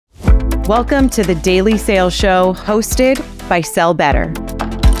Welcome to the Daily Sales Show, hosted by Sell Better.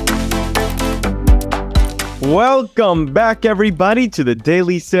 Welcome back, everybody, to the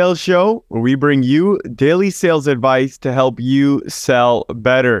Daily Sales Show, where we bring you daily sales advice to help you sell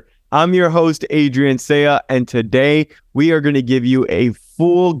better. I'm your host, Adrian Saya, and today we are going to give you a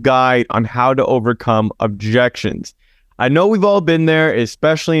full guide on how to overcome objections. I know we've all been there,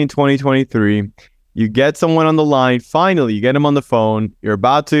 especially in 2023. You get someone on the line, finally, you get them on the phone, you're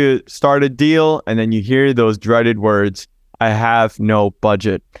about to start a deal, and then you hear those dreaded words, I have no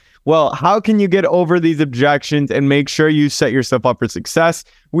budget. Well, how can you get over these objections and make sure you set yourself up for success?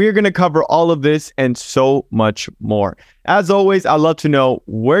 We're going to cover all of this and so much more. As always, I'd love to know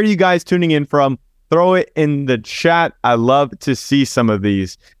where are you guys tuning in from. Throw it in the chat. I love to see some of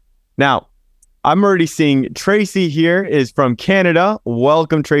these. Now, I'm already seeing Tracy here is from Canada.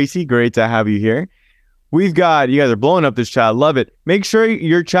 Welcome, Tracy. Great to have you here. You guys are blowing up this chat. I love it. Make sure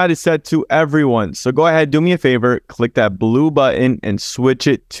your chat is set to everyone. So go ahead, do me a favor, click that blue button and switch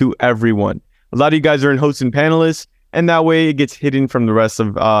it to everyone. A lot of you guys are in hosts and panelists, and that way it gets hidden from the rest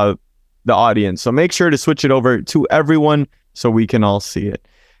of the audience. So make sure to switch it over to everyone so we can all see it.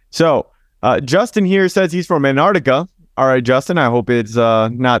 So Justin here says he's from Antarctica. All right, Justin, I hope it's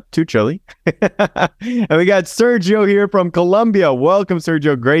not too chilly. And we got Sergio here from Colombia. Welcome,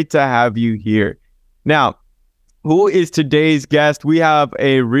 Sergio. Great to have you here. Now, who is today's guest? We have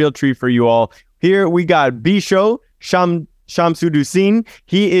a real treat for you all. Here we got Bisho Shamsudusin.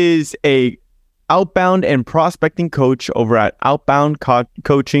 He is a outbound and prospecting coach over at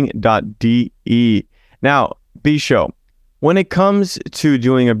outboundcoaching.de. Now, Bisho, when it comes to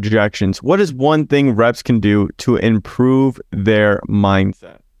doing objections, what is one thing reps can do to improve their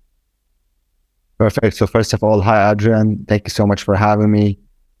mindset? Perfect. So first of all, hi, Adrian. Thank you so much for having me.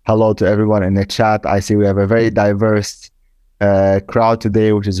 Hello to everyone in the chat. I see we have a very diverse crowd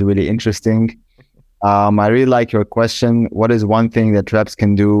today, which is really interesting. I really like your question. What is one thing that reps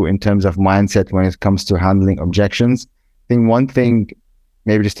can do in terms of mindset when it comes to handling objections? I think one thing,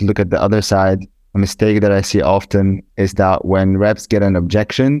 maybe just to look at the other side, a mistake that I see often is that when reps get an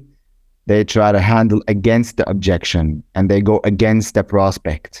objection, they try to handle against the objection and they go against the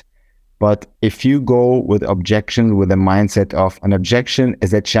prospect. But if you go with objections with a mindset of an objection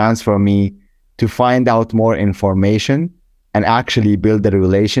is a chance for me to find out more information and actually build a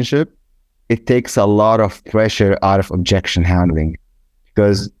relationship, it takes a lot of pressure out of objection handling.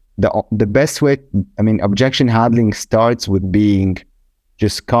 Because the best way, objection handling starts with being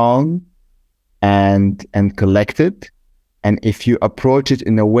just calm and collected. And if you approach it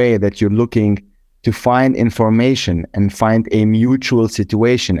in a way that you're looking to find information and find a mutual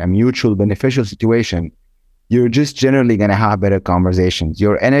situation, a mutual beneficial situation, you're just generally going to have better conversations.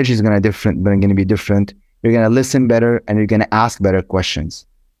 Your energy is going to be different. You're going to listen better and you're going to ask better questions.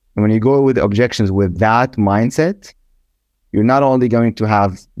 And when you go with objections with that mindset, you're not only going to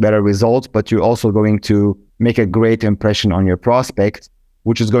have better results, but you're also going to make a great impression on your prospect,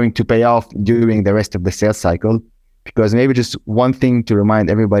 which is going to pay off during the rest of the sales cycle. Because maybe just one thing to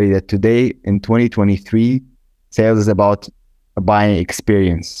remind everybody that today in 2023, sales is about a buying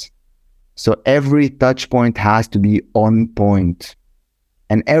experience. So every touch point has to be on point.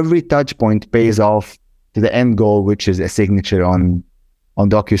 And every touch point pays off to the end goal, which is a signature on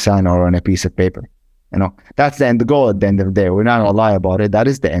DocuSign or on a piece of paper. That's the end goal at the end of the day. We're not going to lie about it. That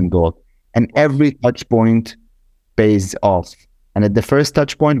is the end goal. And every touch point pays off. And at the first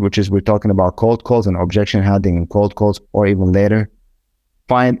touch point, which is we're talking about cold calls and objection handling and cold calls, or even later,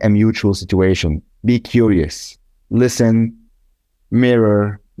 find a mutual situation. Be curious, listen,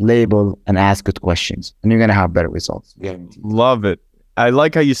 mirror, label, and ask good questions. And you're going to have better results. Love it. I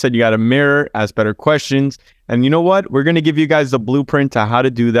like how you said you got to mirror, ask better questions. And you know what? We're going to give you guys the blueprint to how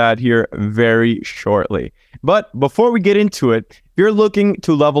to do that here very shortly. But before we get into it, if you're looking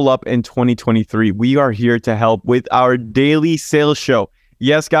to level up in 2023, we are here to help with our daily sales show.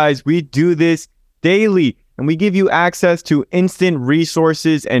 Yes, guys, we do this daily and we give you access to instant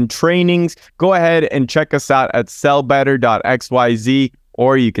resources and trainings. Go ahead and check us out at sellbetter.xyz,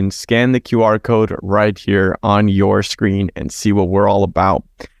 or you can scan the QR code right here on your screen and see what we're all about.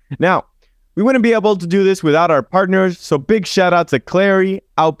 Now, we wouldn't be able to do this without our partners, so big shout out to Clary,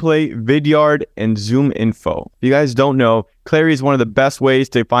 Outplay, Vidyard, and Zoom Info. If you guys don't know, Clary is one of the best ways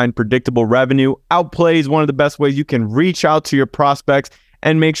to find predictable revenue. Outplay is one of the best ways you can reach out to your prospects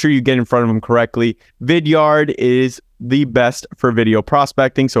and make sure you get in front of them correctly. Vidyard is the best for video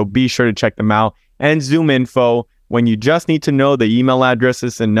prospecting, so be sure to check them out. And Zoom Info, when you just need to know the email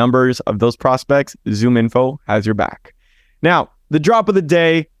addresses and numbers of those prospects, Zoom Info has your back. Now, the drop of the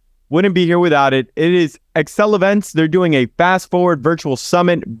day. Wouldn't be here without it. It is Excel Events. They're doing a Fast Forward virtual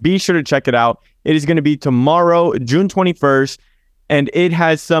summit. Be sure to check it out. It is going to be tomorrow, June 21st, and it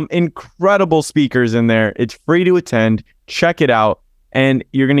has some incredible speakers in there. It's free to attend. Check it out, and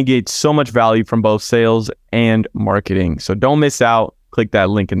you're going to get so much value from both sales and marketing. So don't miss out. Click that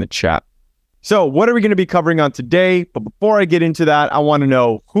link in the chat. So what are we going to be covering on today? But before I get into that, I want to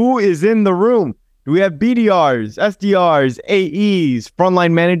know who is in the room. Do we have BDRs, SDRs, AEs,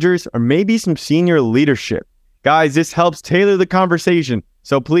 frontline managers, or maybe some senior leadership? Guys, this helps tailor the conversation.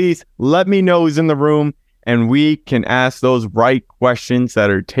 So please let me know who's in the room and we can ask those right questions that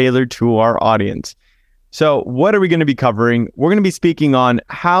are tailored to our audience. So what are we going to be covering? We're going to be speaking on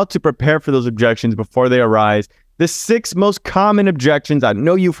how to prepare for those objections before they arise, the 6 most common objections I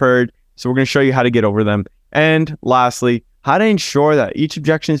know you've heard. So we're going to show you how to get over them. And lastly, how to ensure that each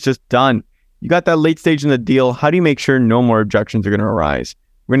objection is just done. You got that late stage in the deal. How do you make sure no more objections are going to arise?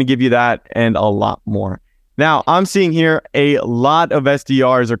 We're going to give you that and a lot more. Now, I'm seeing here a lot of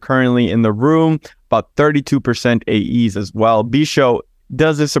SDRs are currently in the room, about 32% AEs as well. Bisho,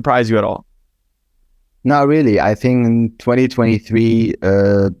 does this surprise you at all? Not really. I think in 2023,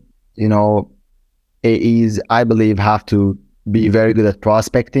 AEs, I believe, have to be very good at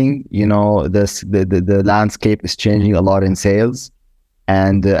prospecting. The landscape is changing a lot in sales.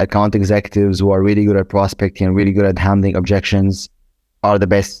 And account executives who are really good at prospecting and really good at handling objections are the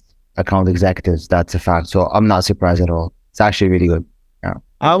best account executives. That's a fact. So I'm not surprised at all. It's actually really good. Yeah.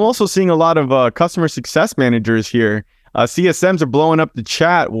 I'm also seeing a lot of customer success managers here. CSMs are blowing up the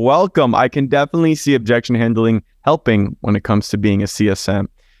chat. Welcome. I can definitely see objection handling helping when it comes to being a CSM.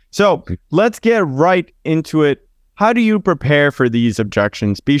 So let's get right into it. How do you prepare for these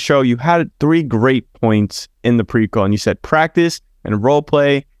objections? Bisho, you had 3 great points in the pre-call, and you said practice and role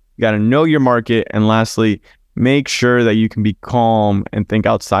play. You got to know your market. And lastly, make sure that you can be calm and think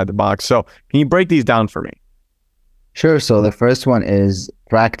outside the box. So can you break these down for me? Sure. So the first one is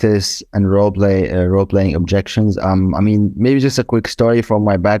practice and role-playing objections. Maybe just a quick story from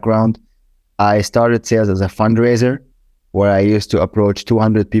my background. I started sales as a fundraiser where I used to approach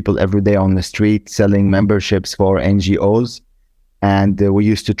 200 people every day on the street selling memberships for NGOs. And we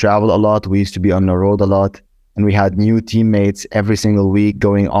used to travel a lot. We used to be on the road a lot. And we had new teammates every single week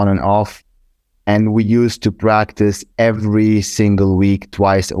going on and off. And we used to practice every single week,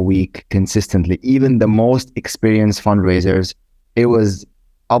 twice a week, consistently. Even the most experienced fundraisers, it was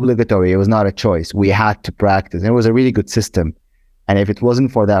obligatory. It was not a choice. We had to practice. And it was a really good system. And if it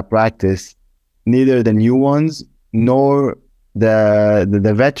wasn't for that practice, neither the new ones nor the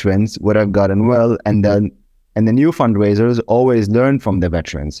veterans would have gotten well. And the new fundraisers always learn from the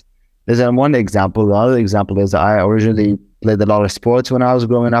veterans. There's one example. The other example is I originally played a lot of sports when I was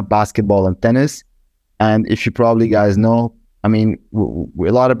growing up, basketball and tennis. And if you probably guys know, a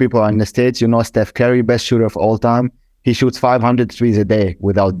lot of people are in the States, Steph Curry, best shooter of all time. He shoots 500 threes a day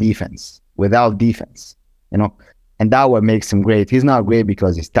without defense, and that what makes him great. He's not great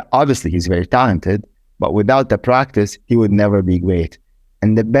because obviously he's very talented, but without the practice, he would never be great.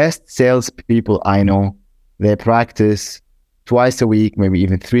 And the best sales people I know, they practice twice a week, maybe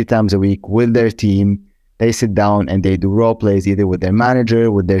even 3 times a week with their team. They sit down and they do role plays either with their manager,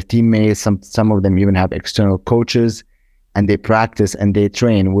 with their teammates. Some of them even have external coaches, and they practice and they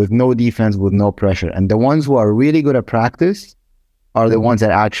train with no defense, with no pressure. And the ones who are really good at practice are the ones that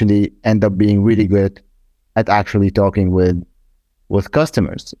actually end up being really good at actually talking with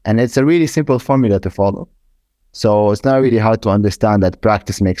customers. And it's a really simple formula to follow. So it's not really hard to understand that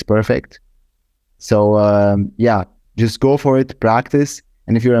practice makes perfect. So just go for it, practice.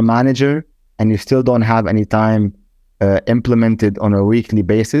 And if you're a manager and you still don't have any time implemented on a weekly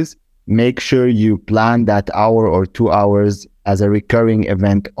basis, make sure you plan that hour or 2 hours as a recurring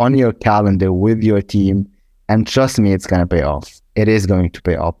event on your calendar with your team. And trust me, it's going to pay off. It is going to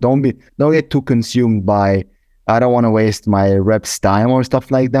pay off. Don't get too consumed by, I don't want to waste my reps' time or stuff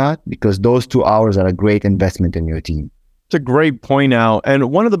like that, because those 2 hours are a great investment in your team. It's a great point out.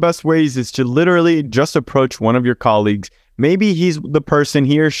 And one of the best ways is to literally just approach one of your colleagues. Maybe he's the person,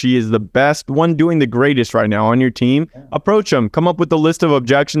 he or she is the best one doing the greatest right now on your team. Yeah. Approach them, come up with a list of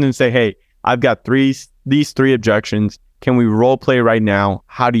objections and say, hey, I've got these 3 objections. Can we role play right now?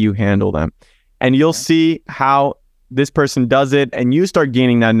 How do you handle them? And you'll see how this person does it, and you start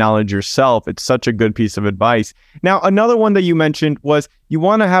gaining that knowledge yourself. It's such a good piece of advice. Now, another one that you mentioned was you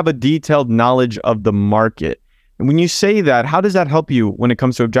want to have a detailed knowledge of the market. And when you say that, how does that help you when it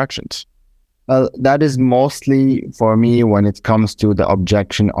comes to objections? Well, that is mostly for me when it comes to the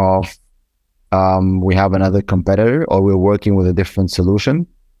objection of we have another competitor or we're working with a different solution.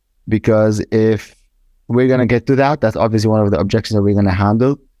 Because if we're going to get to that, that's obviously one of the objections that we're going to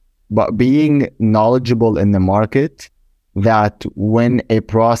handle. but being knowledgeable in the market, that when a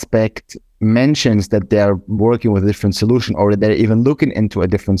prospect mentions that they're working with a different solution or they're even looking into a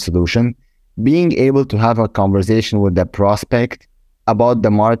different solution, being able to have a conversation with the prospect about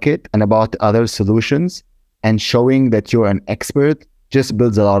the market and about other solutions and showing that you're an expert just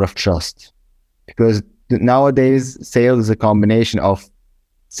builds a lot of trust. Because nowadays, sales is a combination of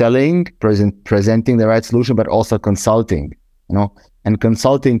selling, presenting the right solution, but also consulting, and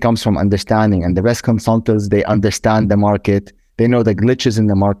consulting comes from understanding. And the best consultants, they understand the market. They know the glitches in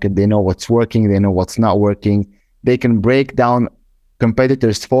the market. They know what's working. They know what's not working. They can break down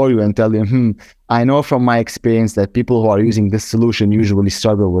competitors for you and tell you, I know from my experience that people who are using this solution usually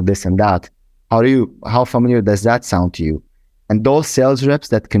struggle with this and that. How familiar does that sound to you? And those sales reps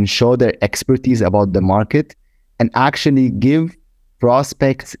that can show their expertise about the market and actually give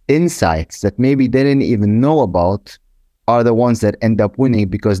prospects insights that maybe they didn't even know about are the ones that end up winning,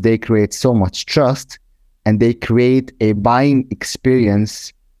 because they create so much trust and they create a buying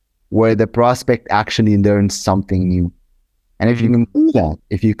experience where the prospect actually learns something new. And if you can do that,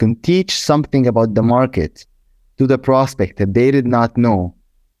 if you can teach something about the market to the prospect that they did not know,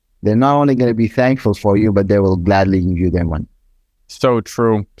 they're not only going to be thankful for you, but they will gladly give you their money. So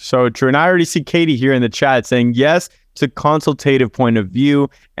true. So true. And I already see Katie here in the chat saying yes to consultative point of view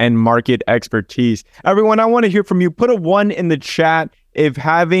and market expertise. Everyone, I want to hear from you. Put a 1 in the chat if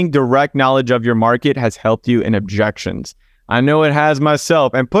having direct knowledge of your market has helped you in objections. I know it has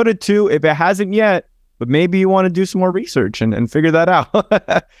myself. And put a 2 if it hasn't yet, but maybe you want to do some more research and figure that out.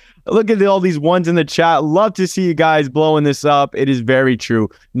 Look at all these 1s in the chat. Love to see you guys blowing this up. It is very true.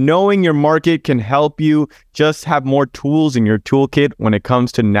 Knowing your market can help you just have more tools in your toolkit when it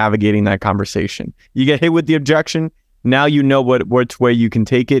comes to navigating that conversation. You get hit with the objection. Now you know which way you can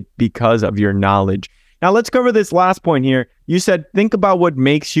take it because of your knowledge. Now let's cover this last point here. You said, think about what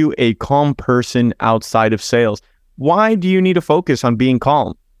makes you a calm person outside of sales. Why do you need to focus on being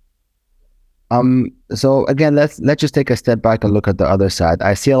calm? So again, let's just take a step back and look at the other side.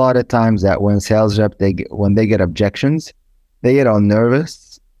 I see a lot of times that when sales rep, when they get objections, they get all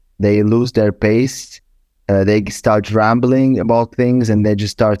nervous, they lose their pace, they start rambling about things, and they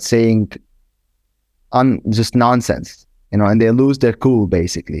just start saying just nonsense, and they lose their cool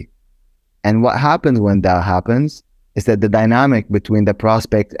basically. And what happens when that happens is that the dynamic between the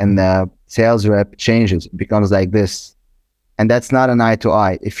prospect and the sales rep changes. It becomes like this. And that's not an eye to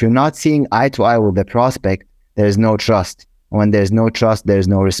eye. If you're not seeing eye to eye with the prospect, there's no trust. When there's no trust, there's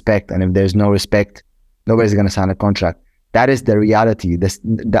no respect. And if there's no respect, nobody's going to sign a contract. That is the reality,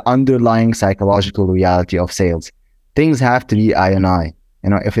 the underlying psychological reality of sales. Things have to be eye on eye.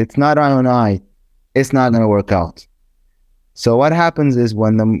 If it's not eye on eye, it's not going to work out. So what happens is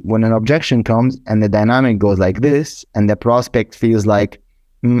when an objection comes and the dynamic goes like this, and the prospect feels like,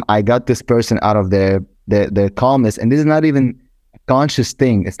 I got this person out of their calmness, and this is not even a conscious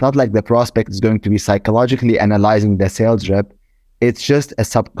thing. It's not like the prospect is going to be psychologically analyzing the sales rep. It's just a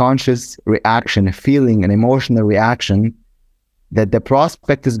subconscious reaction, a feeling, an emotional reaction that the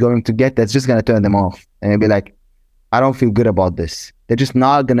prospect is going to get that's just going to turn them off. And they'll be like, I don't feel good about this. They're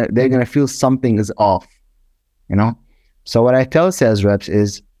going to feel something is off, So what I tell sales reps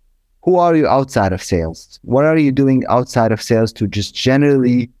is, who are you outside of sales? What are you doing outside of sales to just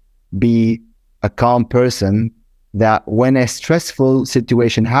generally be a calm person, that when a stressful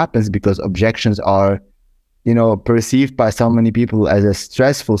situation happens, because objections are, perceived by so many people as a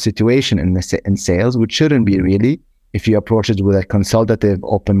stressful situation in sales, which shouldn't be really, if you approach it with a consultative,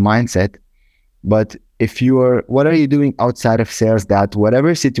 open mindset. But what are you doing outside of sales that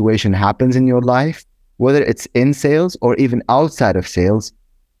whatever situation happens in your life, whether it's in sales or even outside of sales,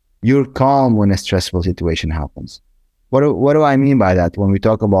 you're calm when a stressful situation happens? What do I mean by that? When we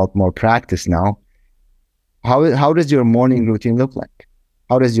talk about more practice now, how does your morning routine look like?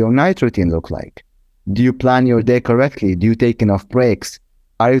 How does your night routine look like? Do you plan your day correctly? Do you take enough breaks?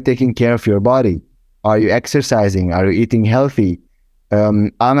 Are you taking care of your body? Are you exercising? Are you eating healthy?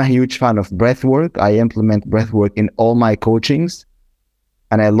 I'm a huge fan of breath work. I implement breath work in all my coachings.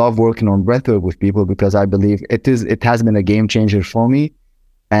 And I love working on breath work with people because I believe it has been a game changer for me.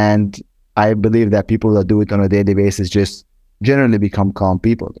 And I believe that people that do it on a daily basis just generally become calm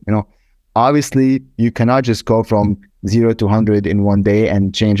people. Obviously, you cannot just go from 0 to 100 in one day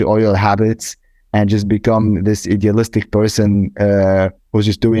and change all your habits and just become this idealistic person who's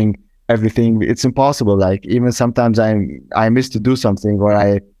just doing everything. It's impossible. Like, even sometimes I miss to do something, or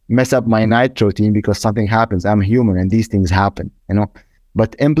I mess up my night routine because something happens. I'm human and these things happen,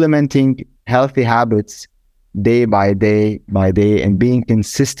 But implementing healthy habits day by day and being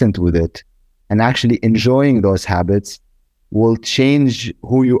consistent with it and actually enjoying those habits will change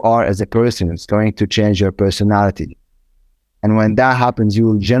who you are as a person. It's going to change your personality. And when that happens, you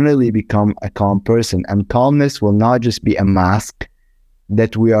will generally become a calm person. And calmness will not just be a mask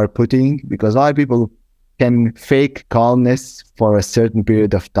that we are putting, because a lot of people can fake calmness for a certain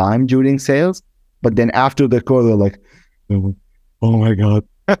period of time during sales, but then after the call, they're like, oh my God,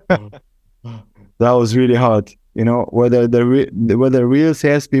 that was really hard. You know, whether the real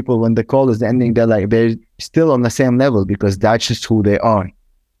salespeople, when the call is ending, they're still on the same level because that's just who they are.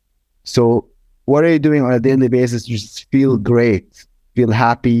 So what are you doing on a daily basis? Just feel great, feel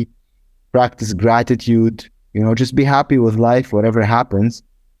happy, practice gratitude, you know, just be happy with life, whatever happens,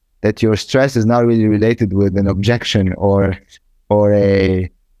 that your stress is not really related with an objection or a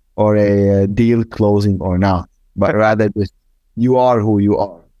deal closing or not, but rather just you are who you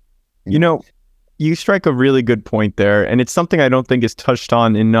are. You know, you strike a really good point there, and it's something I don't think is touched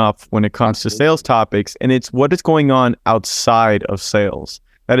on enough when it comes to sales topics, and it's what is going on outside of sales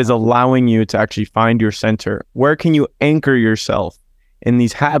that is allowing you to actually find your center. Where can you anchor yourself in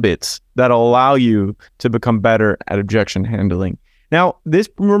these habits that allow you to become better at objection handling? Now, this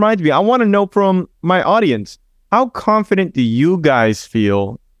reminds me, I want to know from my audience, how confident do you guys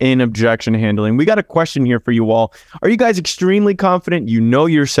feel in objection handling? We got a question here for you all. Are you guys extremely confident? You know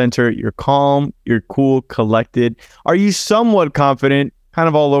your center, you're calm, you're cool, collected. Are you somewhat confident, kind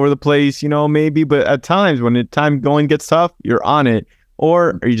of all over the place, you know, maybe, but at times when the time going gets tough, you're on it?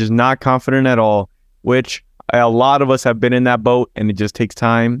 Or are you just not confident at all, which a lot of us have been in that boat, and it just takes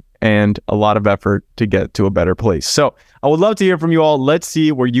time and a lot of effort to get to a better place. So I would love to hear from you all. Let's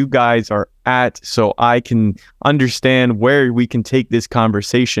see where you guys are at so I can understand where we can take this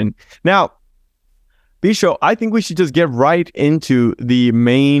conversation. Now, Bisho, I think we should just get right into the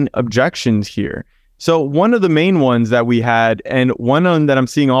main objections here. So one of the main ones that we had, and one of them that I'm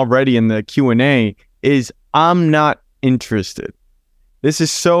seeing already in the Q&A, is I'm not interested. This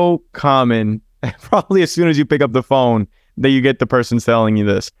is so common. Probably as soon as you pick up the phone that you get the person selling you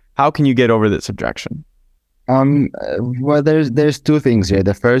this. How can you get over this objection? Well, there's two things here.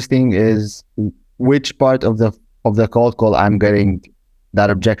 The first thing is which part of the cold call I'm getting that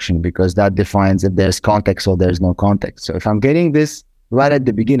objection, because that defines if there's context or there's no context. So if I'm getting this right at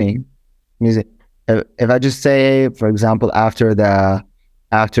the beginning, means if I just say, for example, after the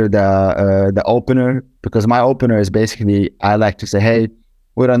opener, because my opener is basically, I like to say, hey,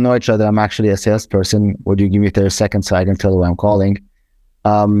 we don't know each other. I'm actually a salesperson. Would you give me 30 seconds so I can tell you who I'm calling?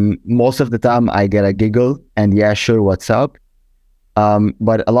 Most of the time I get a giggle and yeah, sure, what's up?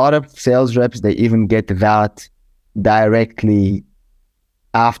 But a lot of sales reps, they even get that directly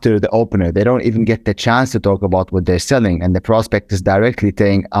after the opener. They don't even get the chance to talk about what they're selling, and the prospect is directly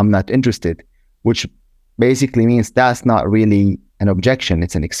saying, I'm not interested, which basically means that's not really an objection,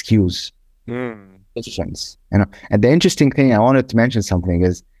 it's an excuse. Difference, you know. And the interesting thing, I wanted to mention something,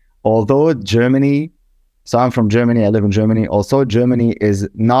 is although Germany, so I'm from Germany, I live in Germany, also Germany is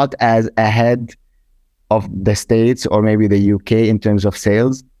not as ahead of the States or maybe the UK in terms of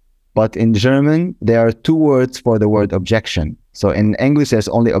sales, but in German, there are two words for the word objection. So in English, there's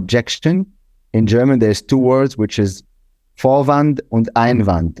only objection. In German, there's two words, which is Vorwand und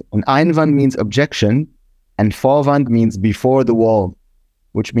Einwand. And Einwand means objection, and Vorwand means before the wall,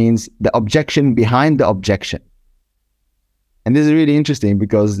 which means the objection behind the objection. And this is really interesting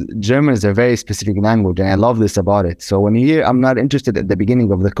because German is a very specific language, and I love this about it. So when you hear I'm not interested at the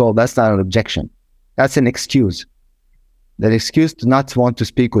beginning of the call, that's not an objection. That's an excuse. That excuse to not want to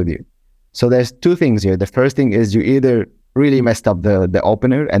speak with you. So there's two things here. The first thing is you either really messed up the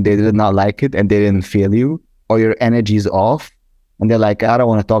opener and they did not like it and they didn't feel you, or your energy is off and they're like, I don't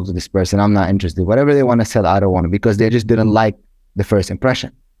want to talk to this person. I'm not interested. Whatever they want to sell, I don't want to, because they just didn't like the first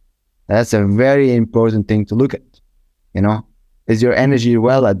impression. That's a very important thing to look at. You know, is your energy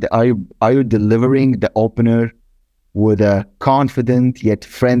well? Are you delivering the opener with a confident yet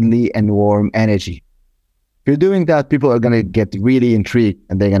friendly and warm energy? If you're doing that, people are going to get really intrigued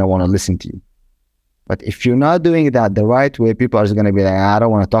and they're going to want to listen to you. But if you're not doing that the right way, people are just going to be like, I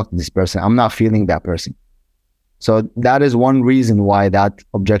don't want to talk to this person. I'm not feeling that person. So that is one reason why that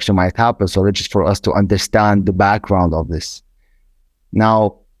objection might happen. So it's just for us to understand the background of this.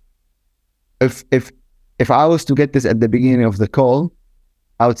 Now, if I was to get this at the beginning of the call,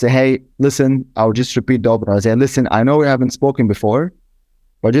 I would say, hey, listen, I'll just repeat the opener. I'll say, listen, I know we haven't spoken before,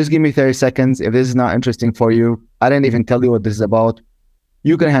 but just give me 30 seconds. If this is not interesting for you, I didn't even tell you what this is about,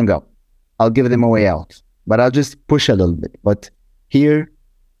 you can hang up. I'll give them a way out, but I'll just push a little bit. But here,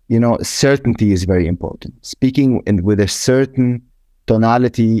 you know, certainty is very important. Speaking with a certain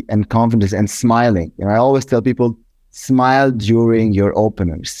tonality and confidence and smiling. You know, I always tell people, smile during your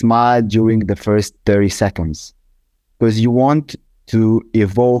opener, smile during the first 30 seconds. because you want to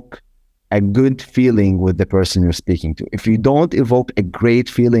evoke a good feeling with the person you're speaking to. If you don't evoke a great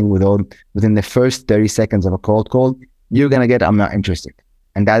feeling within the first 30 seconds of a cold call, you're going to get, I'm not interested.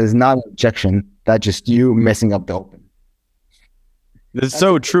 And that is not an objection. That's just you messing up the open. That's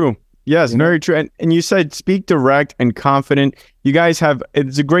so true. Yes, very true. And you said speak direct and confident. You guys have,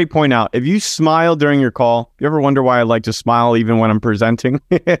 it's a great point out. If you smile during your call, you ever wonder why I like to smile even when I'm presenting?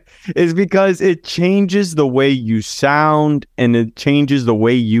 It's because it changes the way you sound and it changes the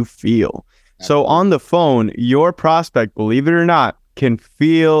way you feel. So on the phone, your prospect, believe it or not, can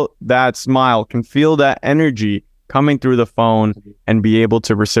feel that smile, can feel that energy coming through the phone and be able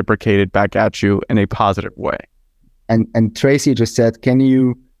to reciprocate it back at you in a positive way. And Tracy just said, can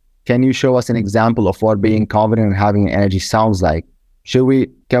you show us an example of what being confident and having energy sounds like?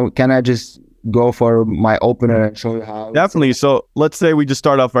 Can I just go for my opener and show you how? Definitely. So let's say we just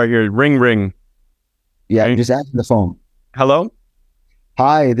start off right here. Ring, ring. Yeah, okay. Just answer the phone. Hello?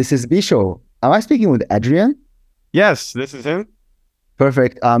 Hi, this is Bisho. Am I speaking with Adrian? Yes, this is him.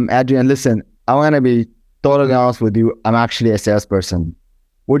 Perfect. Adrian, listen, I want to be totally honest with you. I'm actually a salesperson.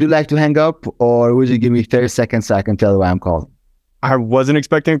 Would you like to hang up, or would you give me 30 seconds so I can tell you why I'm calling? I wasn't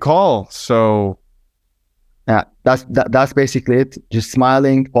expecting a call, so yeah, that's basically it. Just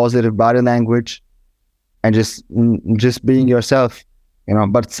smiling, positive body language, and just being yourself,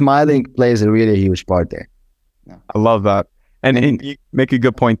 But smiling plays a really huge part there. Yeah. I love that, and you make a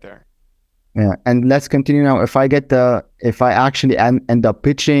good point there. Yeah, and let's continue now. If I actually end up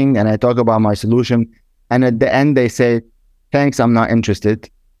pitching and I talk about my solution, and at the end they say, "Thanks, I'm not interested."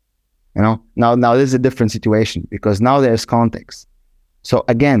 Now this is a different situation because now there's context. So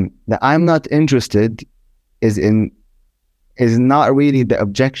again, the I'm not interested is not really the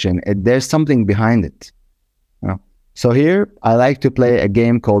objection. There's something behind it. So here I like to play a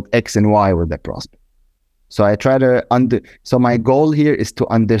game called X and Y with the prospect. So I try to so my goal here is to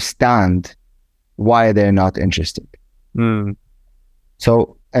understand why they're not interested.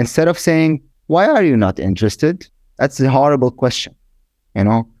 So instead of saying, "Why are you not interested?" That's a horrible question,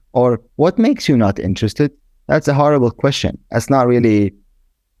 Or what makes you not interested? That's a horrible question. That's not really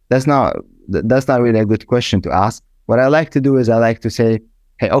a good question to ask. What I like to do is I like to say,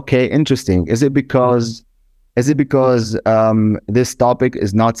 "Hey, okay, interesting. Is it because this topic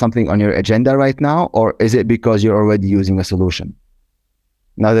is not something on your agenda right now, or is it because you're already using a solution?"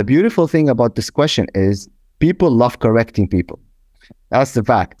 Now, the beautiful thing about this question is people love correcting people. That's the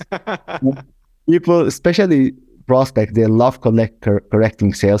fact. People, especially prospect, they love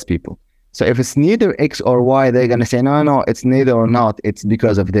correcting salespeople. So if it's neither X or Y, they're going to say, no, it's neither or not. It's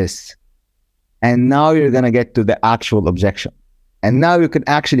because of this. And now you're going to get to the actual objection. And now you can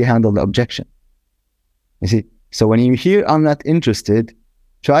actually handle the objection. You see? So when you hear "I'm not interested,"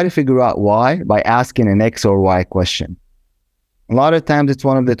 try to figure out why by asking an X or Y question. A lot of times it's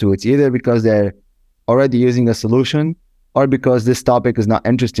one of the two. It's either because they're already using a solution or because this topic is not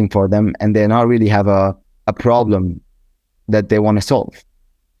interesting for them and they not really have a problem that they want to solve.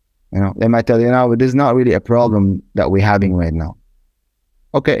 They might tell you, "This is not really a problem that we're having right now."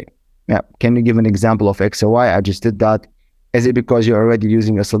 Okay, yeah. Can you give an example of X or Y? I just did that. Is it because you're already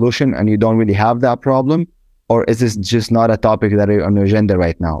using a solution and you don't really have that problem? Or is this just not a topic that is on your agenda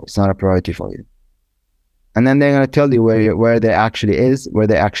right now? It's not a priority for you. And then they're going to tell you where they actually is, where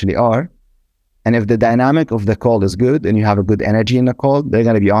they actually are. And if the dynamic of the call is good and you have a good energy in the call, they're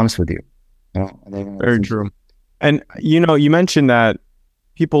going to be honest with you. Very true. And you mentioned that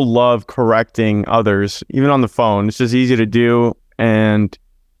people love correcting others, even on the phone. It's just easy to do, and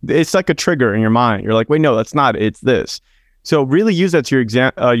it's like a trigger in your mind. You're like, "Wait, no, that's not it. It's this." So really use that to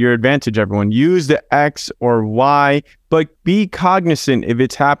your advantage, everyone. Use the X or Y, but be cognizant if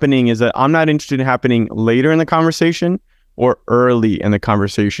it's happening is that I'm not interested in happening later in the conversation or early in the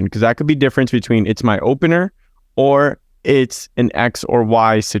conversation, because that could be difference between it's my opener or it's an X or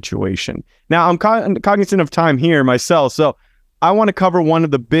Y situation. Now, I'm cognizant of time here myself, so I want to cover one of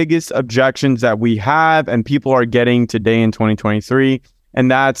the biggest objections that we have and people are getting today in 2023,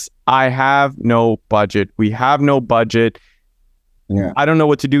 and that's I have no budget. We have no budget. Yeah. I don't know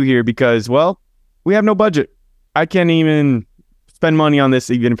what to do here because, well, we have no budget. I can't even spend money on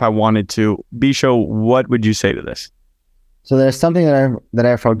this even if I wanted to. Bisho, what would you say to this? So there's something that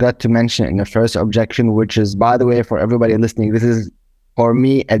I forgot to mention in the first objection, which is, by the way, for everybody listening, this is, for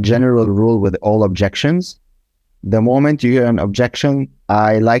me, a general rule with all objections. The moment you hear an objection,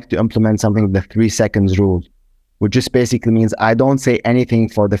 I like to implement something, the 3 seconds rule, which just basically means I don't say anything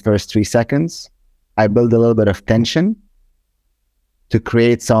for the first 3 seconds. I build a little bit of tension to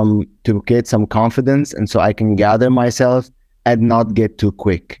create some confidence, and so I can gather myself and not get too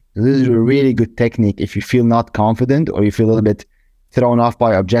quick. So this is a really good technique if you feel not confident or you feel a little bit thrown off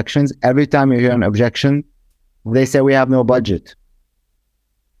by objections. Every time you hear an objection, they say we have no budget.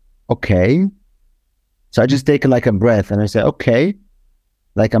 Okay. So I just take like a breath and I say, okay,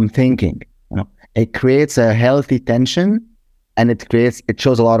 like I'm thinking. It creates a healthy tension and it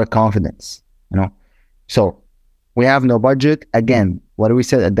shows a lot of confidence. So we have no budget. Again, what we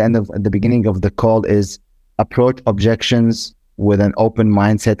said at the beginning of the call is approach objections with an open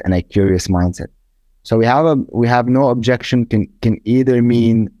mindset and a curious mindset. So we have no objection can either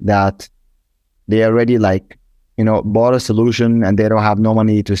mean that they already bought a solution and they don't have no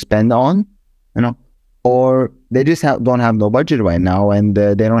money to spend on, or they just don't have no budget right now and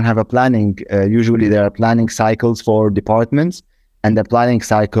they don't have a planning. Usually there are planning cycles for departments and the planning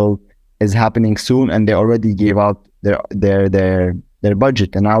cycle is happening soon and they already gave out their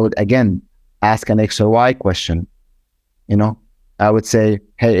budget. And I would again ask an X or Y question. I would say,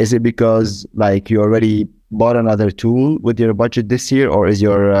 hey, is it because you already bought another tool with your budget this year, or is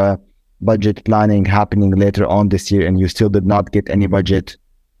your budget planning happening later on this year and you still did not get any budget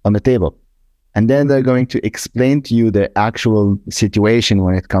on the table? And then they're going to explain to you the actual situation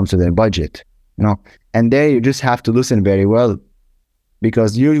when it comes to their budget, and there you just have to listen very well,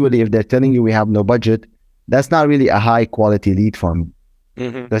 because usually if they're telling you we have no budget, that's not really a high quality lead for me.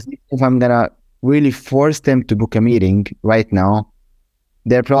 Because if I'm going to really force them to book a meeting right now,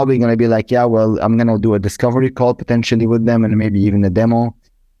 they're probably going to be like, yeah, well, I'm going to do a discovery call potentially with them and maybe even a demo,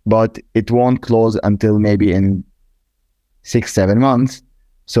 but it won't close until maybe in 6-7 months.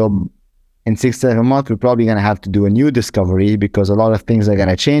 So in 6-7 months, we're probably going to have to do a new discovery because a lot of things are going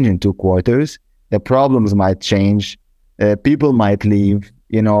to change in 2 quarters. The problems might change. People might leave,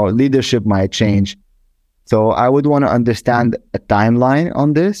 leadership might change. So I would want to understand a timeline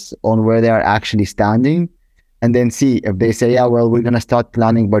on this, on where they are actually standing, and then see if they say, yeah, well, we're going to start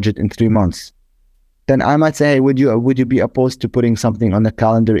planning budget in 3 months. Then I might say, hey, would you be opposed to putting something on the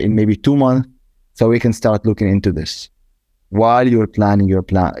calendar in maybe 2 months so we can start looking into this while you're planning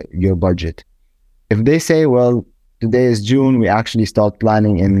your budget? If they say, well, today is June, we actually start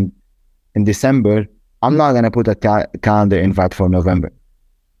planning in December, I'm not going to put a calendar invite for November.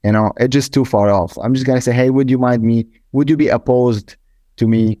 It's just too far off. I'm just going to say, hey, would you be opposed to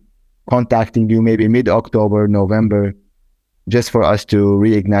me contacting you maybe mid-October, November, just for us to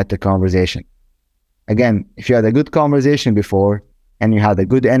reignite the conversation? Again, if you had a good conversation before and you had a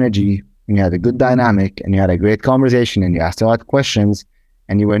good energy and you had a good dynamic and you had a great conversation and you asked a lot of questions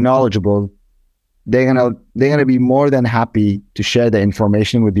and you were knowledgeable, they're gonna be more than happy to share the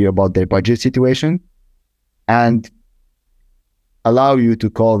information with you about their budget situation and allow you to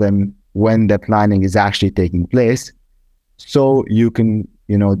call them when the planning is actually taking place, so you can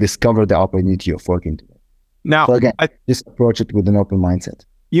discover the opportunity of working together. Now, so again, just approach it with an open mindset.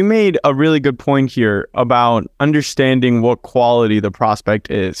 You made a really good point here about understanding what quality the prospect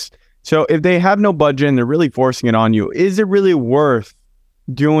is. So if they have no budget and they're really forcing it on you, is it really worth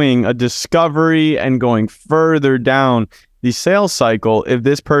doing a discovery and going further down the sales cycle if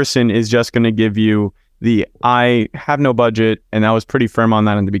this person is just going to give you I have no budget, and I was pretty firm on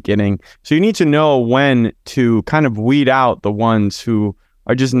that in the beginning? So you need to know when to kind of weed out the ones who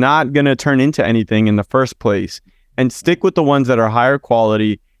are just not going to turn into anything in the first place, and stick with the ones that are higher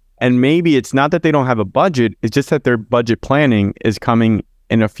quality. And maybe it's not that they don't have a budget, it's just that their budget planning is coming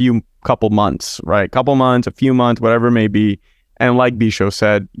in a couple months, right? Couple months, a few months, whatever it may be. And like Bisho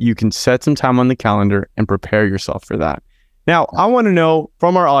said, you can set some time on the calendar and prepare yourself for that. Now, I want to know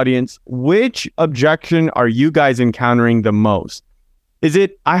from our audience, which objection are you guys encountering the most? Is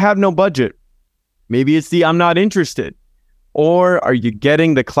it, I have no budget? Maybe it's the I'm not interested. Or are you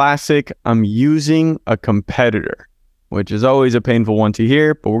getting the classic, I'm using a competitor, which is always a painful one to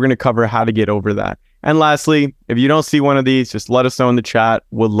hear, but we're going to cover how to get over that. And lastly, if you don't see one of these, just let us know in the chat.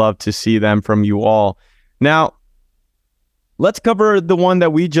 Would love to see them from you all. Now, let's cover the one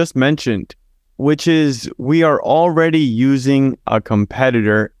that we just mentioned, which is we are already using a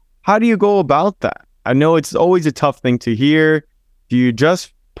competitor. How do you go about that? I know it's always a tough thing to hear. Do you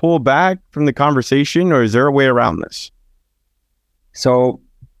just pull back from the conversation, or is there a way around this? So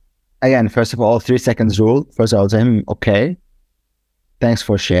again, first of all, 3 seconds rule. First, I'll say, okay, thanks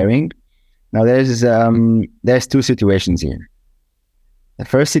for sharing. Now there's 2 situations here. The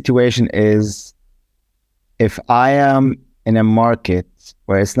first situation is if I am in a market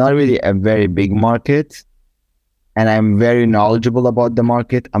where it's not really a very big market and I'm very knowledgeable about the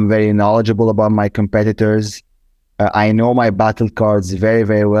market, I'm very knowledgeable about my competitors, I know my battle cards very,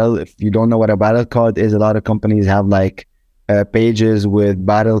 very well. If you don't know what a battle card is, a lot of companies have pages with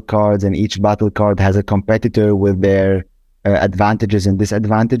battle cards, and each battle card has a competitor with their advantages and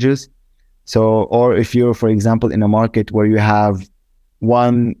disadvantages. So, or if you're, for example, in a market where you have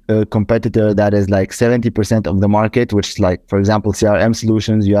one competitor that is like 70% of the market, which is like, for example, CRM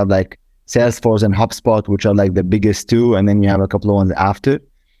solutions, you have like Salesforce and HubSpot, which are like the biggest two, and then you have a couple of ones after.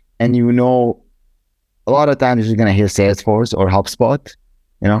 And you know, a lot of times you're gonna hear Salesforce or HubSpot,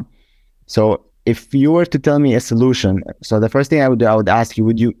 you know. So if you were to tell me a solution, so the first thing I would do, I would ask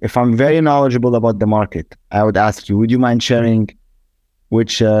you, if I'm very knowledgeable about the market, I would ask you, would you mind sharing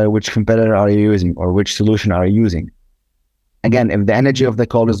which competitor are you using or which solution are you using? Again, if the energy of the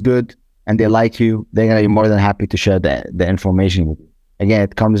call is good and they like you, they're gonna be more than happy to share the information with you. Again,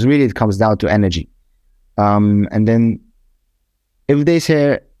 it comes down to energy. And then if they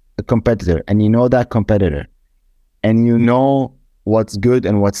say a competitor and you know that competitor and you know what's good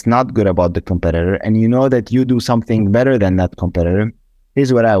and what's not good about the competitor, and you know that you do something better than that competitor,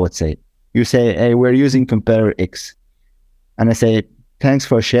 here's what I would say. You say, hey, we're using competitor X. And I say, thanks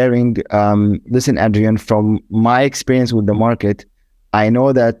for sharing. Listen, Adrian, from my experience with the market, I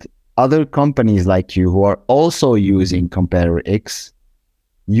know that other companies like you who are also using competitor X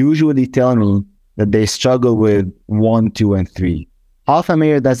usually tell me that they struggle with 1, 2, and 3. How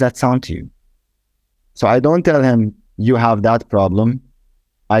familiar does that sound to you? So I don't tell him you have that problem.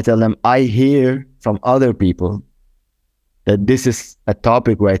 I tell them I hear from other people that this is a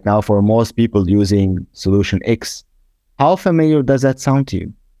topic right now for most people using solution X. How familiar does that sound to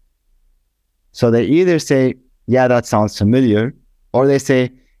you? So they either say, yeah, that sounds familiar, or they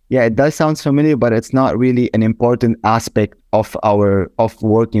say, yeah, it does sound familiar, but it's not really an important aspect of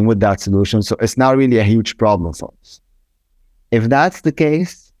working with that solution. So it's not really a huge problem for us. If that's the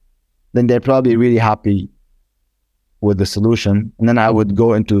case, then they're probably really happy with the solution. And then I would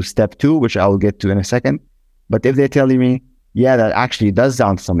go into step 2, which I will get to in a second. But if they're telling me, yeah, that actually does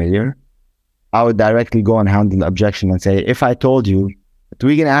sound familiar, I would directly go and handle the objection and say, if I told you that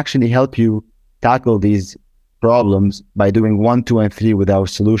we can actually help you tackle these problems by doing 1, 2, and 3 with our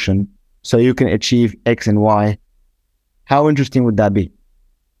solution, so you can achieve X and Y, how interesting would that be?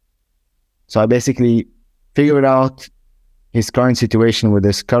 So I basically figured out his current situation with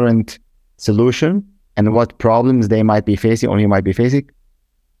his current solution and what problems they might be facing or he might be facing,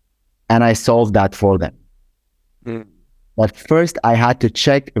 and I solved that for them. But first, I had to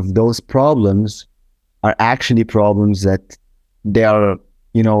check if those problems are actually problems that they are,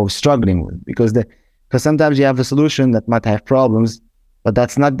 struggling with. Because sometimes you have a solution that might have problems, but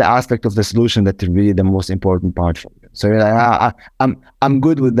that's not the aspect of the solution that is really the most important part for you. So you're like, I'm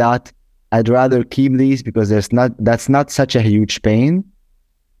good with that. I'd rather keep these because that's not such a huge pain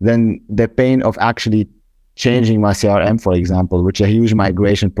than the pain of actually changing my CRM, for example, which is a huge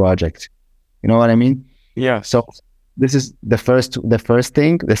migration project. You know what I mean? Yeah. So this is the first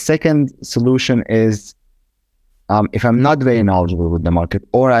thing. The second solution is, if I'm not very knowledgeable with the market,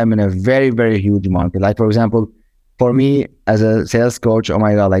 or I'm in a very, very huge market, like for example, for me as a sales coach, oh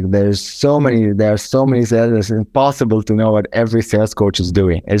my God, like there are so many sales, it's impossible to know what every sales coach is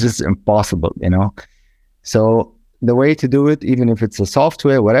doing. It's just impossible, So the way to do it, even if it's a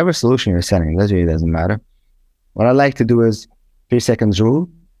software, whatever solution you're selling, that really doesn't matter. What I like to do is 3 seconds rule.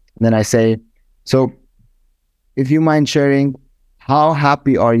 And then I say, so if you mind sharing, how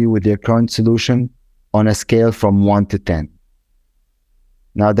happy are you with your current solution on a scale from 1 to 10?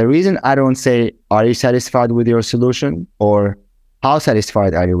 Now, the reason I don't say, are you satisfied with your solution, or how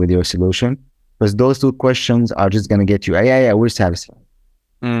satisfied are you with your solution? Because those 2 questions are just going to get you, yeah, we're satisfied.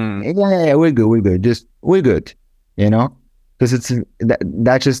 Yeah, we're good. We're good, because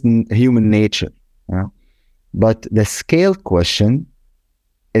that's just human nature, But the scale question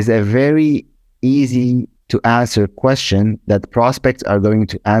is a very easy to answer question that prospects are going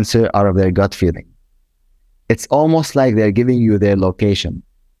to answer out of their gut feeling. It's almost like they're giving you their location,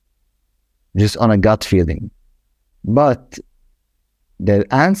 just on a gut feeling. But the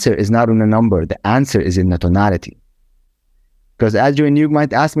answer is not in a number. The answer is in the tonality. Because Adrian, you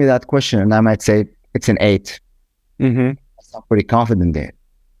might ask me that question and I might say, it's an 8. I'm pretty confident there.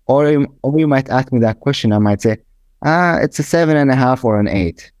 Or you might ask me that question, I might say, it's a 7.5 or an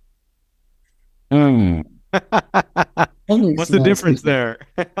 8. What's the difference there?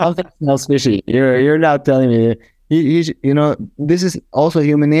 Something smells fishy. You're not telling me. This is also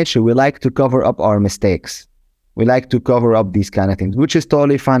human nature. We like to cover up our mistakes. We like to cover up these kind of things, which is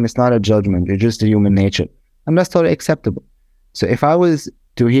totally fine. It's not a judgment. It's just a human nature. And that's totally acceptable. So if I was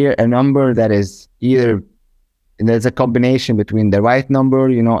to hear a number that is either, there's a combination between the right number,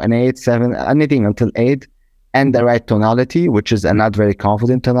 an 8, 7, anything until 8, and the right tonality, which is a not very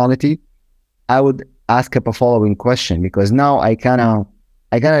confident tonality, I would ask up a following question, because now I kind of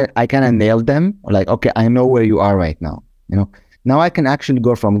nailed them. Like, okay, I know where you are right now. Now I can actually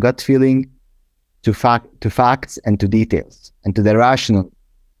go from gut feeling to facts and to details and to the rational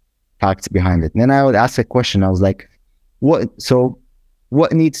facts behind it. And then I would ask a question. I was like,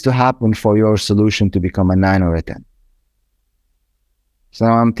 what needs to happen for your solution to become a 9 or a 10? So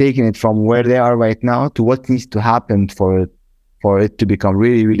now I'm taking it from where they are right now to what needs to happen for it to become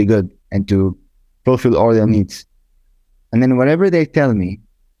really, really good and to fulfill all their needs. And then whatever they tell me,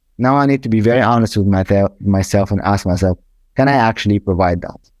 now I need to be very honest with myself and ask myself, can I actually provide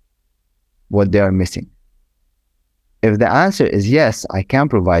that? What they are missing? If the answer is yes, I can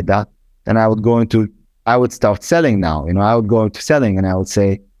provide that, then I would start selling now. I would go into selling and I would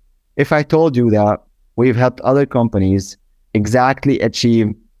say, if I told you that we've helped other companies exactly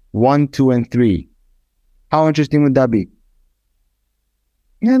achieve 1, 2, and 3, how interesting would that be?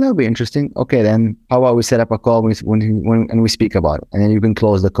 Yeah, that would be interesting. Okay, then how about we set up a call when we speak about it, and then you can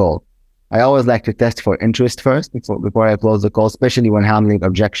close the call. I always like to test for interest first before I close the call, especially when handling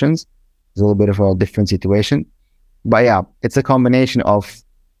objections. It's a little bit of a different situation. But yeah, it's a combination of,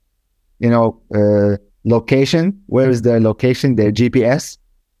 location. Where is their location, their GPS?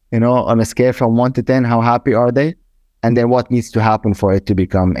 On a scale from 1 to 10, how happy are they? And then what needs to happen for it to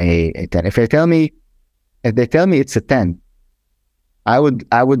become a 10? If they tell me it's a 10, I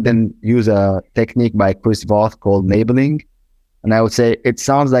would then use a technique by Chris Voth called labeling. And I would say, it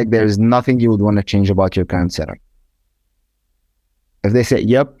sounds like there is nothing you would want to change about your current setup. If they say,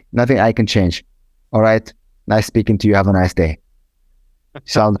 yep, nothing I can change. All right, nice speaking to you. Have a nice day.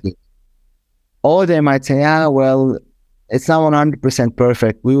 Sounds good. Or they might say, well, it's not 100%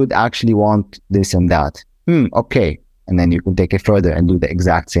 perfect. We would actually want this and that. Okay. And then you can take it further and do the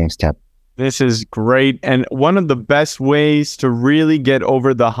exact same step. This is great. And one of the best ways to really get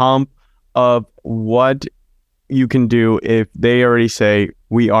over the hump of what you can do if they already say,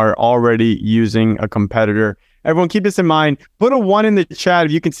 we are already using a competitor. Everyone keep this in mind. Put a 1 in the chat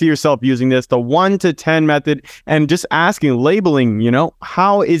if you can see yourself using this, the 1 to 10 method, and just asking, labeling,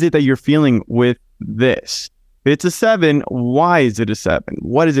 how is it that you're feeling with this? If it's a 7, why is it a 7?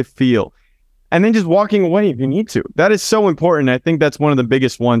 What does it feel? And then just walking away if you need to. That is so important. I think that's one of the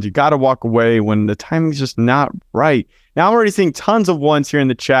biggest ones. You got to walk away when the timing's just not right. Now, I'm already seeing tons of 1s here in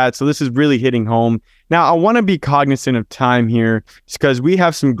the chat, so this is really hitting home. Now, I want to be cognizant of time here because we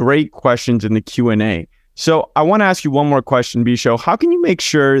have some great questions in the Q&A. So I want to ask you one more question, Bisho. How can you make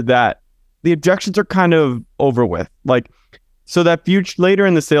sure that the objections are kind of over with? So that later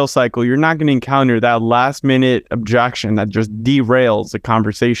in the sales cycle, you're not going to encounter that last minute objection that just derails the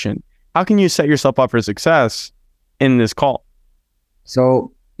conversation. How can you set yourself up for success in this call?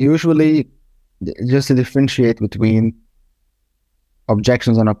 So usually, just to differentiate between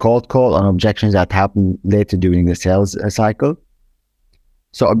objections on a cold call and objections that happen later during the sales cycle.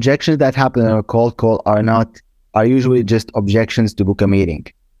 So objections that happen on a cold call are usually just objections to book a meeting.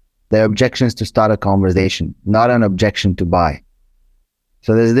 They're objections to start a conversation, not an objection to buy.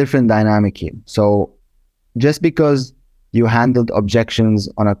 So there's a different dynamic here. So just because you handled objections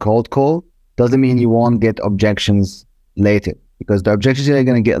on a cold call doesn't mean you won't get objections later, because the objections you're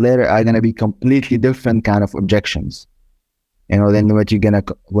going to get later are going to be completely different kind of objections, than what you get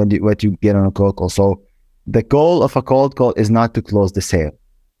on a cold call. So the goal of a cold call is not to close the sale.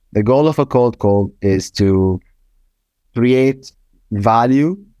 The goal of a cold call is to create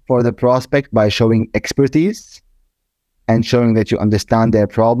value for the prospect by showing expertise and showing that you understand their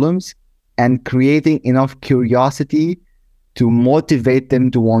problems and creating enough curiosity to motivate them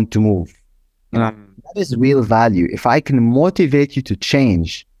to want to move. That is real value. If I can motivate you to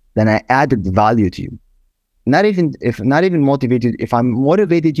change, then I added value to you. If I'm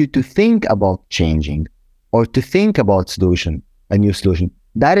motivated you to think about changing or to think about a new solution,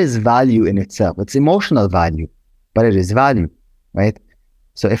 that is value in itself. It's emotional value, but it is value, right?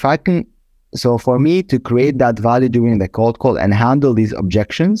 So for me to create that value during the cold call and handle these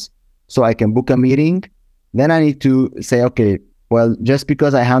objections so I can book a meeting, then I need to say, okay, well, just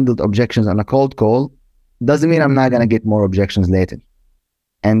because I handled objections on a cold call doesn't mean I'm not going to get more objections later.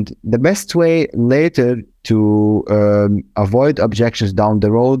 And the best way later to avoid objections down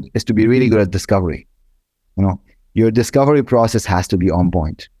the road is to be really good at discovery. Your discovery process has to be on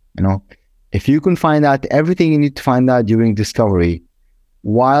point. If you can find out everything you need to find out during discovery,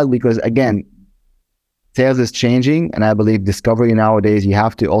 because again, sales is changing, and I believe discovery nowadays, you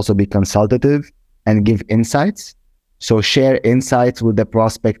have to also be consultative and give insights. So share insights with the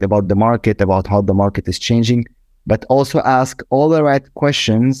prospect about the market, about how the market is changing, but also ask all the right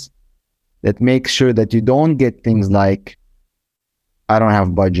questions that make sure that you don't get things like, I don't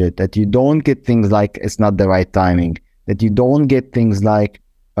have budget, that you don't get things like, it's not the right timing, that you don't get things like,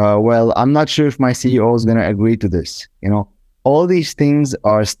 Well, I'm not sure if my CEO is going to agree to this. All these things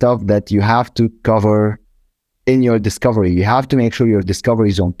are stuff that you have to cover in your discovery. You have to make sure your discovery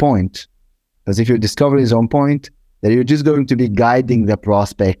is on point. Because if your discovery is on point, then you're just going to be guiding the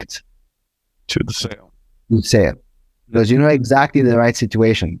prospect To the sale. to sale. Because you know exactly the right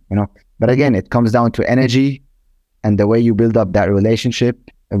situation. But again, it comes down to energy and the way you build up that relationship.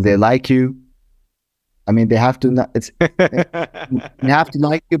 If they like you, I mean, they have to not, they have to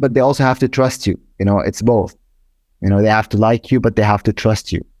like you, but they also have to trust you. It's both. They have to like you, but they have to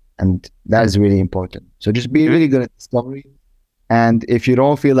trust you. And that is really important. So just be really good at discovery. And if you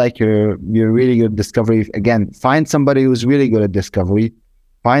don't feel like you're really good at discovery, again, find somebody who's really good at discovery.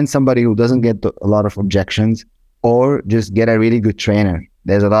 Find somebody who doesn't get a lot of objections, or just get a really good trainer.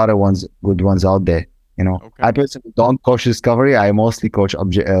 There's a lot of good ones out there. Okay. I personally don't coach discovery. I mostly coach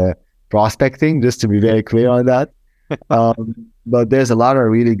prospecting, just to be very clear on that. But there's a lot of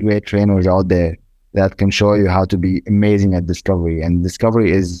really great trainers out there that can show you how to be amazing at discovery. And this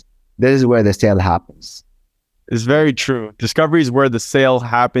is where the sale happens. It's very true. Discovery is where the sale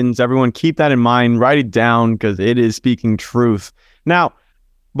happens. Everyone keep that in mind. Write it down, because it is speaking truth. Now,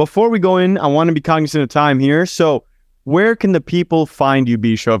 before we go in, I want to be cognizant of time here. So where can the people find you,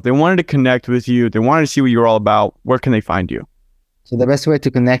 Bisho? If they wanted to connect with you, if they wanted to see what you're all about, where can they find you? So the best way to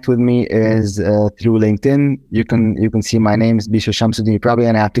connect with me is through LinkedIn. You can see my name is Bisho Shamsuddin. You're probably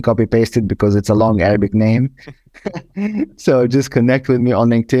gonna have to copy paste it because it's a long Arabic name. So just connect with me on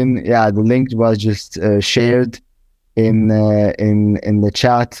LinkedIn. Yeah, the link was just shared in the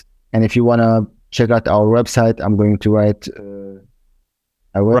chat. And if you wanna check out our website, I'm going to write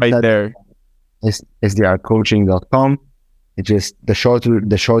our website. Right there. It's sdrcoaching.com. It's just the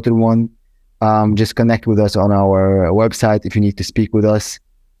shorter one. Just connect with us on our website if you need to speak with us,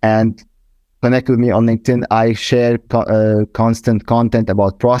 and connect with me on LinkedIn. I share constant content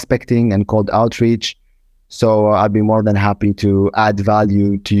about prospecting and cold outreach. So I'd be more than happy to add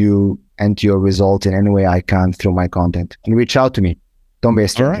value to you and to your results in any way I can through my content. And reach out to me. Don't be a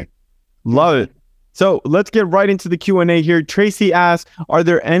stranger. All right. Love it. So let's get right into the Q&A here. Tracy asks, are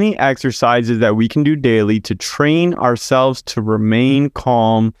there any exercises that we can do daily to train ourselves to remain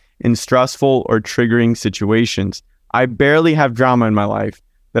calm in stressful or triggering situations? I barely have drama in my life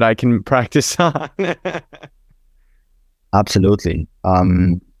that I can practice on. Absolutely.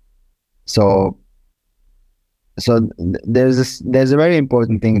 So there's a very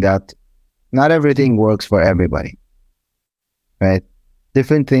important thing, that not everything works for everybody, right?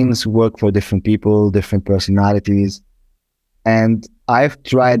 Different things work for different people, different personalities. And I've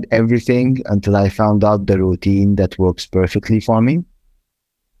tried everything until I found out the routine that works perfectly for me.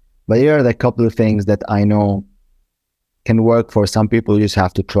 But here are the couple of things that I know can work for some people. You just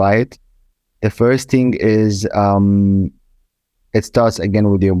have to try it. The first thing is, it starts again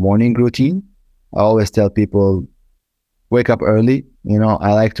with your morning routine. I always tell people, wake up early.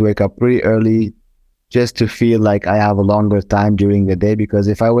 I like to wake up pretty early, just to feel like I have a longer time during the day. Because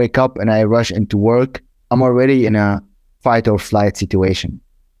if I wake up and I rush into work, I'm already in a fight or flight situation,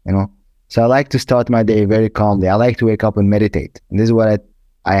 So I like to start my day very calmly. I like to wake up and meditate. And this is what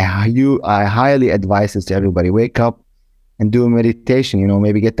I highly advise this to everybody. Wake up and do a meditation,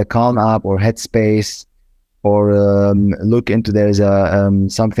 maybe get the Calm app or Headspace, or look into, there's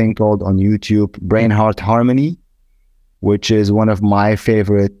something called on YouTube, Brain Heart Harmony, which is one of my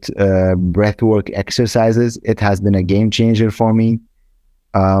favorite breathwork exercises. It has been a game changer for me.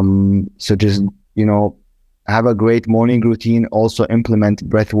 So just, have a great morning routine. Also implement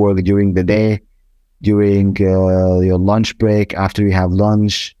breathwork during the day, during your lunch break, after you have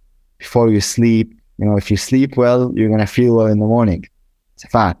lunch, before you sleep. If you sleep well, you're going to feel well in the morning. It's a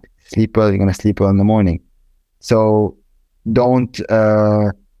fact. Sleep well, you're going to sleep well in the morning. So don't...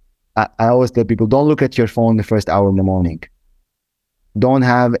 I always tell people, don't look at your phone the first hour in the morning. Don't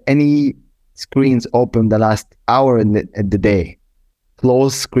have any screens open the last hour in the day.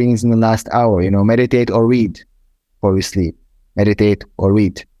 Close screens in the last hour. Meditate or read before you sleep. Meditate or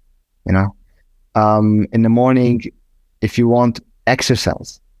read. In the morning, if you want,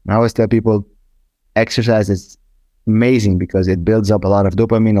 exercise. I always tell people, exercise is amazing because it builds up a lot of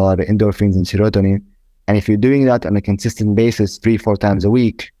dopamine, a lot of endorphins and serotonin. And if you're doing that on a consistent basis 3-4 times a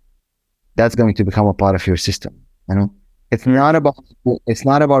week, that's going to become a part of your system. It's not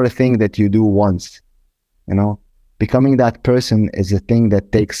about a thing that you do once. Becoming that person is a thing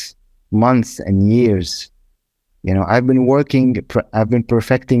that takes months and years. I've been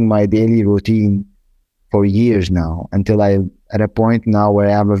perfecting my daily routine for years now, until I'm at a point now where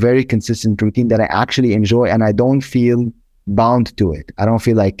I have a very consistent routine that I actually enjoy, and I don't feel bound to it. I don't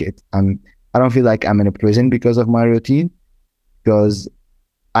feel like I'm in a prison because of my routine, because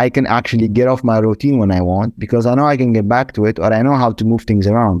I can actually get off my routine when I want, because I know I can get back to it, or I know how to move things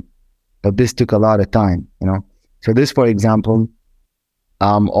around. But this took a lot of time, you know. So this, for example,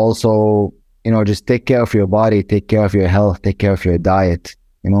 also, you know, just take care of your body, take care of your health, take care of your diet,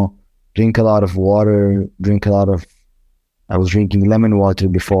 you know, drink a lot of water, I was drinking lemon water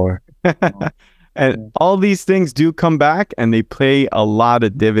before. And all these things do come back and they pay a lot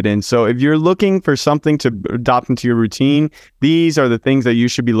of dividends. So if you're looking for something to adopt into your routine, these are the things that you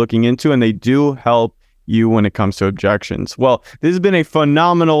should be looking into, and they do help you when it comes to objections. Well, this has been a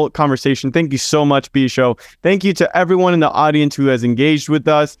phenomenal conversation. Thank you so much, Bisho. Thank you to everyone in the audience who has engaged with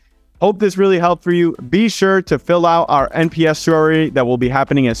us. Hope this really helped for you. Be sure to fill out our NPS survey that will be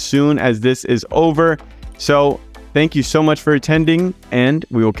happening as soon as this is over. So thank you so much for attending, and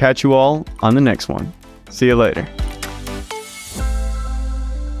we will catch you all on the next one. See you later.